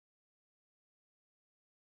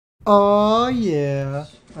Oh yeah.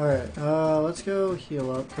 Alright, let's go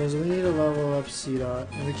heal up, because we need to level up C-Dot.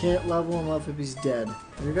 And we can't level him up if he's dead.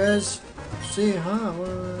 You guys see, huh?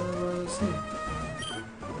 Let's see.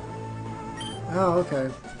 Oh, okay.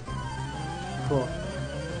 Cool.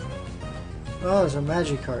 Oh, there's a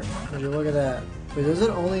magic card. Would you look at that? Wait, does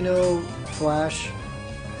it only know Flash?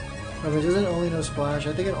 I mean, does it only know Splash?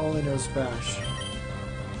 I think it only knows Splash.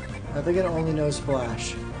 I think it only knows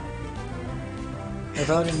Splash. I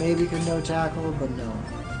thought it maybe could know Tackle, but no.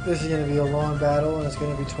 This is going to be a long battle, and it's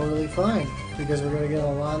going to be totally fine, because we're going to get a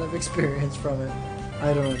lot of experience from it.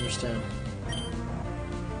 I don't understand.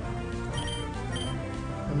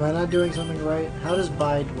 Am I not doing something right? How does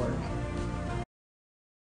Bide work?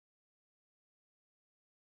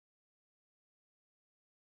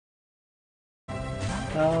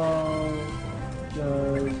 How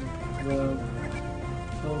does the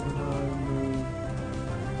Pokemon move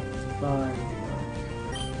Bide?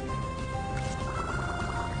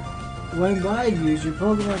 When Bide used, your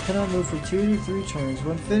Pokemon cannot move for 2 to 3 turns.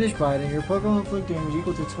 When finished biting, your Pokemon inflict damage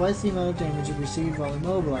equal to twice the amount of damage it received while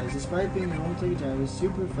immobilized. Despite being an only type, it is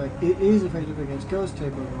super effective. It is effective against Ghost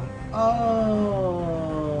type Pokemon. Oh,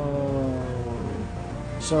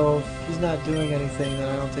 so if he's not doing anything, then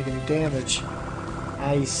I don't take any damage.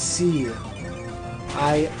 I see.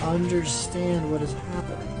 I understand what is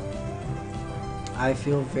happening. I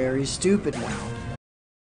feel very stupid now.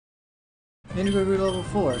 Indigo grew level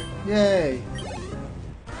 4. Yay!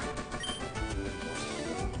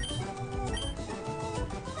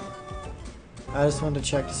 I just wanted to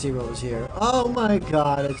check to see what was here. Oh my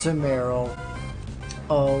god, it's a Meryl.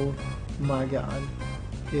 Oh my god.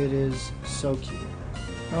 It is so cute.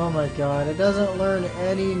 Oh my god, it doesn't learn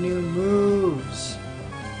any new moves.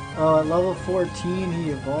 Oh, at level 14 he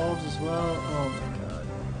evolves as well. Oh my god.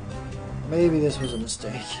 Maybe this was a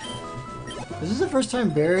mistake. Is this the first time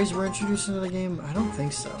berries were introduced into the game? I don't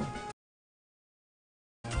think so.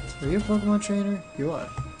 Are you a Pokemon trainer? You are.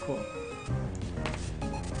 Cool.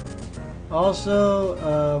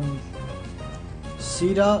 Also,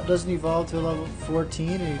 C-Dot doesn't evolve to level 14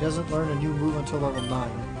 and he doesn't learn a new move until level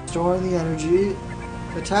 9. Storing the energy.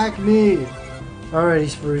 Attack me! Alrighty,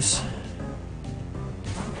 Spruce.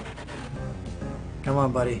 Come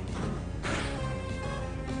on, buddy.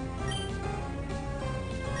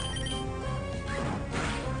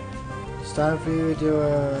 It's time for you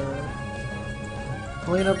to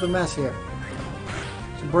clean up the mess here.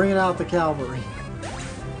 So bringing out the cavalry.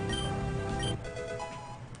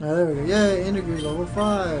 Oh, there we go. Yay, Indigo's level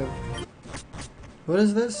 5. What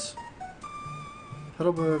is this?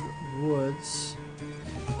 Heidelberg Woods.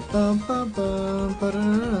 Bum bum bum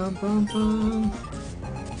ba-da-dum, bum bum.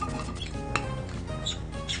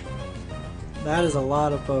 That is a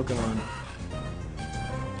lot of Pokemon.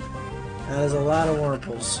 That is a lot of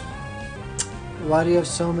Wurmples. Why do you have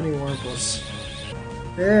so many Wurmples?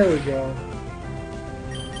 There we go.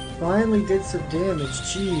 Finally did some damage,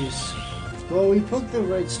 jeez. Well, we picked the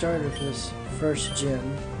right starter for this first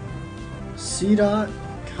gym. C-Dot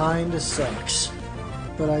kinda sucks.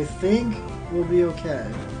 But I think we'll be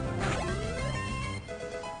okay.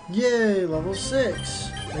 Yay, level 6.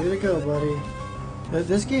 Way to go, buddy.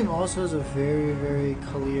 This game also has a very, very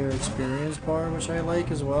clear experience bar, which I like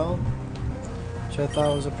as well. Which I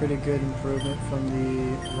thought was a pretty good improvement from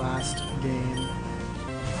the last game.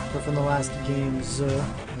 Or from the last games,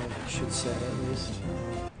 I should say at least.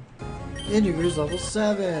 Indigo's level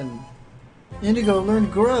 7. Indigo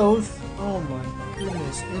learned growth. Oh my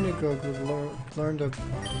goodness. Indigo learned a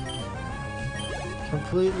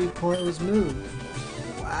completely pointless move.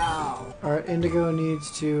 Wow. Alright, Indigo needs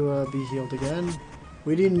to be healed again.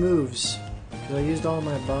 We need moves, because I used all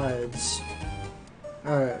my bides.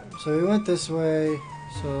 Alright, so we went this way,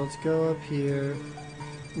 so let's go up here.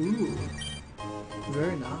 Ooh,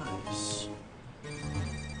 very nice.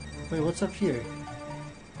 Wait, what's up here?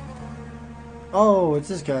 Oh, it's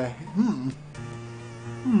this guy.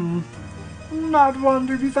 Not one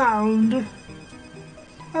to be found.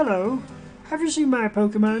 Hello, have you seen my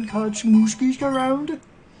Pokemon called Smooskies around?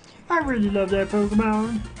 I really love that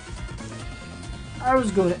Pokemon. I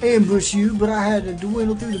was going to ambush you, but I had to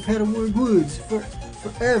dwindle through the Petalwork Woods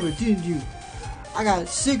forever, didn't you? I got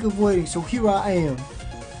sick of waiting, so here I am.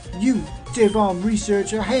 You, Devon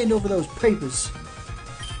researcher, hand over those papers.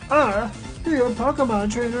 You're a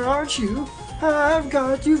Pokemon trainer, aren't you?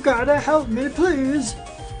 You've got to help me, please.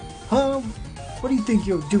 Huh? What do you think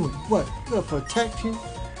you're doing? What, gonna protect him?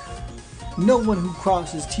 No one who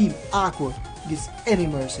crosses Team Aqua gets any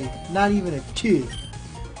mercy, not even a kid.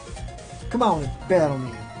 Come on and battle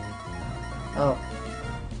me. Oh.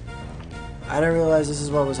 I didn't realize this is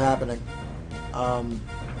what was happening.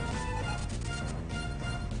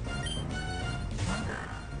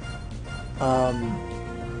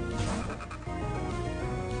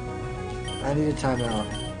 I need a timeout.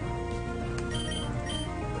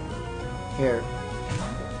 Here.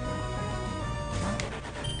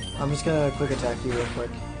 I'm just gonna quick attack you real quick.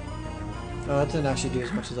 Oh, that didn't actually do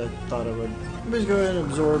as much as I thought it would. Let me just go ahead and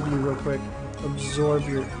absorb you real quick. Absorb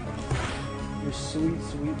your sweet,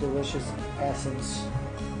 sweet, delicious essence.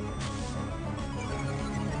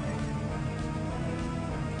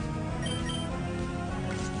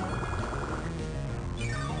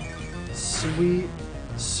 Sweet,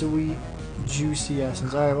 sweet, juicy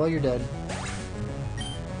essence. Alright, well, you're dead.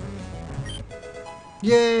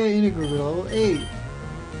 Yay, Integrator level 8.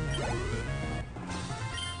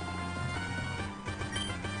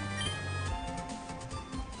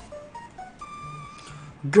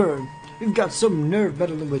 Grr, you've got some nerve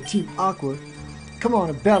battling with Team Aqua. Come on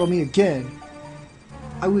and battle me again.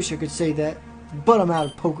 I wish I could say that, but I'm out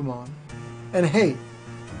of Pokemon. And hey,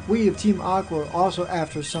 we of Team Aqua are also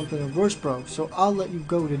after something worse, bro, so I'll let you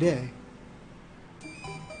go today.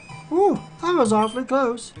 Ooh, that was awfully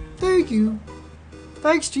close. Thank you.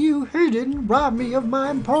 Thanks to you, he didn't rob me of my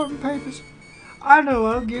important papers. I know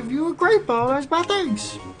I'll give you a great ball as my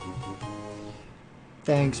thanks.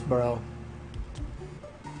 Thanks, bro.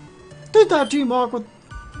 Did that Team Aqua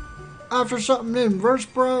after something in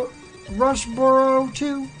Rushboro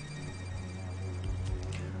too?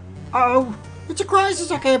 Uh-oh, it's a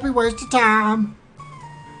crisis. I can't be wasting time.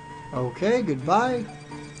 Okay, goodbye.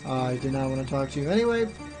 I did not want to talk to you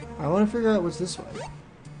anyway. I want to figure out what's this way.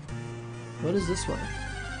 What is this way?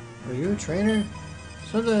 Are you a trainer?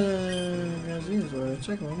 Something.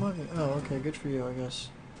 Check my monkey. Oh, okay, good for you, I guess.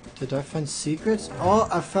 Did I find secrets? Oh,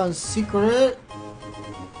 I found secret.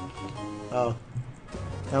 Oh,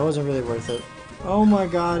 that wasn't really worth it. Oh my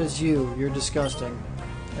god, it's you. You're disgusting.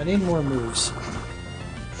 I need more moves.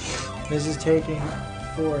 This is taking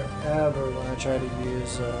forever when I try to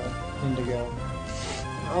use Indigo.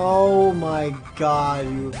 Oh my god,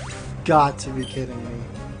 you've got to be kidding me.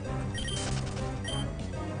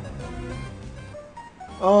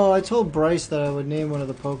 Oh, I told Bryce that I would name one of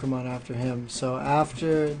the Pokemon after him. So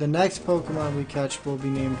after the next Pokemon we catch will be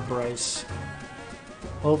named Bryce.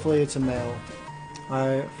 Hopefully it's a male.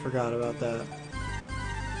 I forgot about that.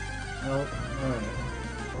 Oh, alright.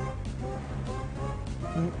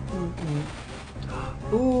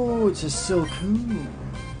 Ooh, it's a Silcoon.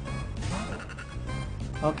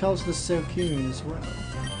 I'll catch the Silcoon as well.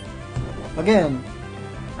 Again,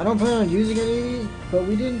 I don't plan on using any of these, but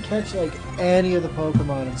we didn't catch like any of the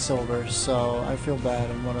Pokemon in Silver, so I feel bad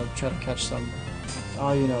and want to try to catch some.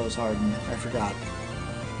 All you know is Harden. I forgot.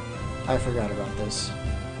 I forgot about this.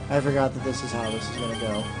 I forgot that this is how this is gonna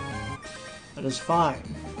go. That is fine.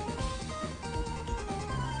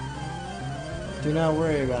 Do not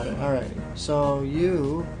worry about it. Alright, so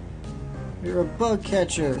you're a bug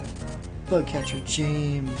catcher. Bug catcher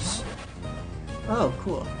James. Oh,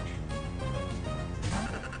 cool.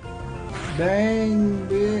 Bang,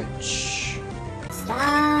 bitch.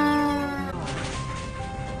 Stop!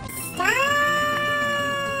 Stop!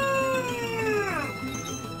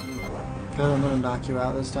 Good, I'm gonna knock you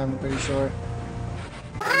out this time, I'm pretty sure.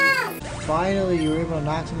 Finally, you were able to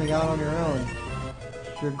knock something out on your own.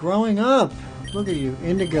 You're growing up! Look at you,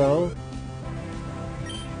 Indigo.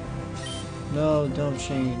 No, don't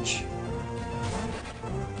change.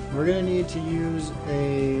 We're gonna need to use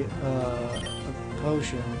a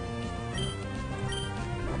potion.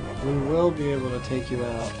 We will be able to take you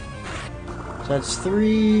out. So that's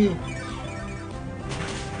 3.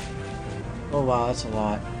 Oh wow, that's a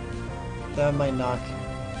lot. That might knock.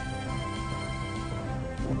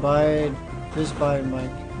 This bite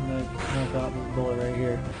might knock out this bullet right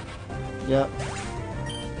here. Yep.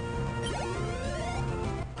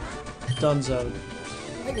 Dunzo.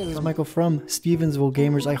 Hi guys, it's Michael from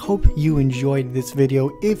StevensvilleGamers. I hope you enjoyed this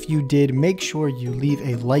video. If you did, make sure you leave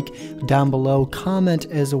a like down below, comment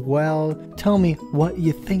as well. Tell me what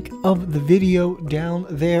you think of the video down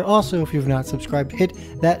there. Also, if you've not subscribed, hit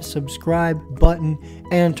that subscribe button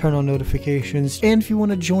and turn on notifications. And if you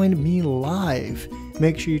want to join me live,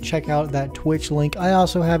 make sure you check out that Twitch link. I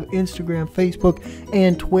also have Instagram, Facebook,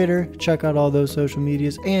 and Twitter. Check out all those social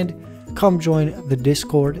medias and come join the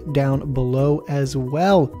Discord down below as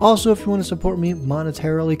well. Also, if you want to support me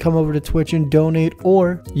monetarily, come over to Twitch and donate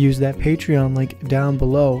or use that Patreon link down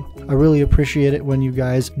below. I really appreciate it when you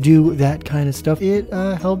guys do that kind of stuff. It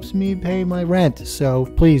helps me pay my rent, so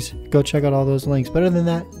please go check out all those links. But other than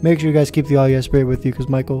that, make sure you guys keep the all yes spirit with you, because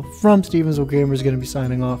Michael from StevensvilleGamers is going to be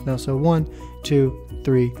signing off now. So 1, 2,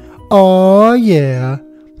 3. Oh yeah.